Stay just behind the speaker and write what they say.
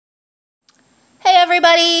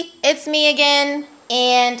everybody, it's me again,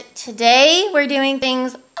 and today we're doing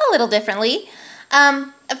things a little differently.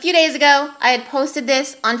 A few days ago, I had posted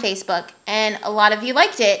this on Facebook, and a lot of you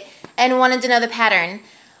liked it and wanted to know the pattern.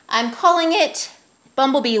 I'm calling it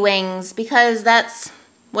Bumblebee wings because that's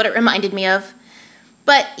what it reminded me of.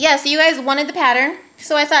 But yeah, so you guys wanted the pattern,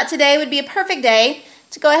 so I thought today would be a perfect day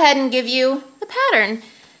to go ahead and give you the pattern.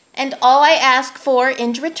 And all I ask for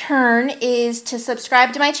in return is to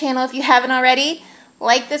subscribe to my channel if you haven't already,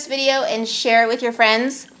 like this video, and share it with your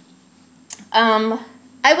friends.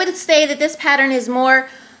 I would say that this pattern is more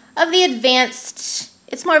of the advanced,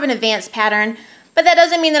 it's more of an advanced pattern, but that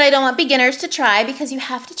doesn't mean that I don't want beginners to try, because you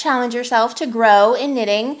have to challenge yourself to grow in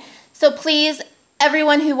knitting. So please,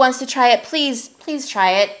 everyone who wants to try it, please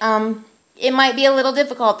try it. It might be a little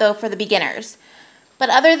difficult though for the beginners. But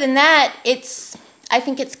other than that, I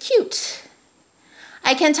think it's cute.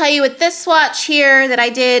 I can tell you with this swatch here that I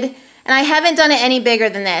did, and I haven't done it any bigger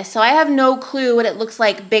than this, so I have no clue what it looks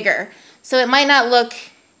like bigger. So it might not look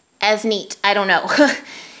as neat, I don't know.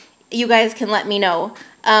 You guys can let me know.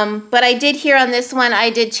 But I did here on this one, I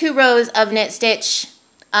did 2 rows of knit stitch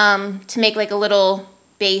to make like a little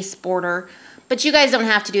base border. But you guys don't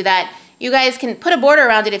have to do that. You guys can put a border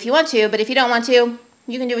around it if you want to, but if you don't want to,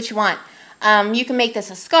 you can do what you want. You can make this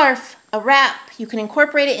a scarf, a wrap, you can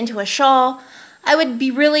incorporate it into a shawl. I would be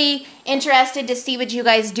really interested to see what you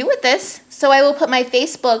guys do with this, so I will put my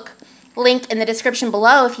Facebook link in the description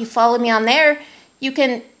below. If you follow me on there, you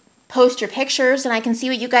can post your pictures and I can see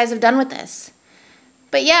what you guys have done with this.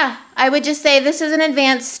 But yeah, I would just say this is an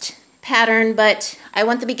advanced pattern, but I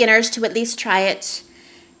want the beginners to at least try it,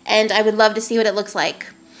 and I would love to see what it looks like.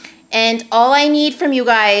 And all I need from you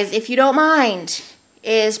guys, if you don't mind,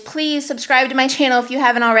 is please subscribe to my channel if you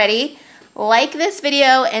haven't already, like this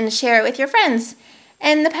video, and share it with your friends.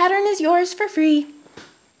 And the pattern is yours for free.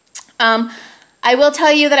 I will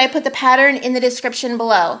tell you that I put the pattern in the description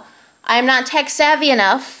below. I'm not tech savvy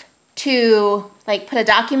enough to like put a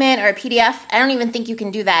document or a PDF. I don't even think you can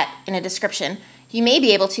do that in a description. You may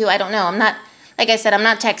be able to, I don't know. I'm not, like I said, I'm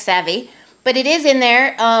not tech savvy, but it is in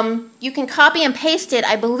there. You can copy and paste it,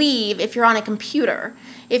 I believe, if you're on a computer.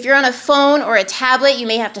 If you're on a phone or a tablet, you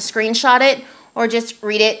may have to screenshot it or just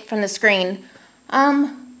read it from the screen.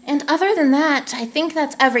 And other than that, I think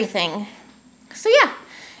that's everything. So yeah,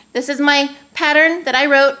 this is my pattern that I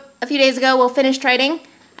wrote a few days ago. We'll finish writing.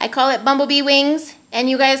 I call it Bumblebee Wings, and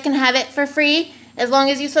you guys can have it for free as long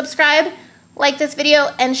as you subscribe, like this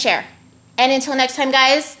video, and share. And until next time,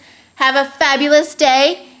 guys, have a fabulous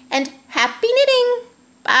day and happy knitting.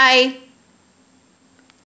 Bye.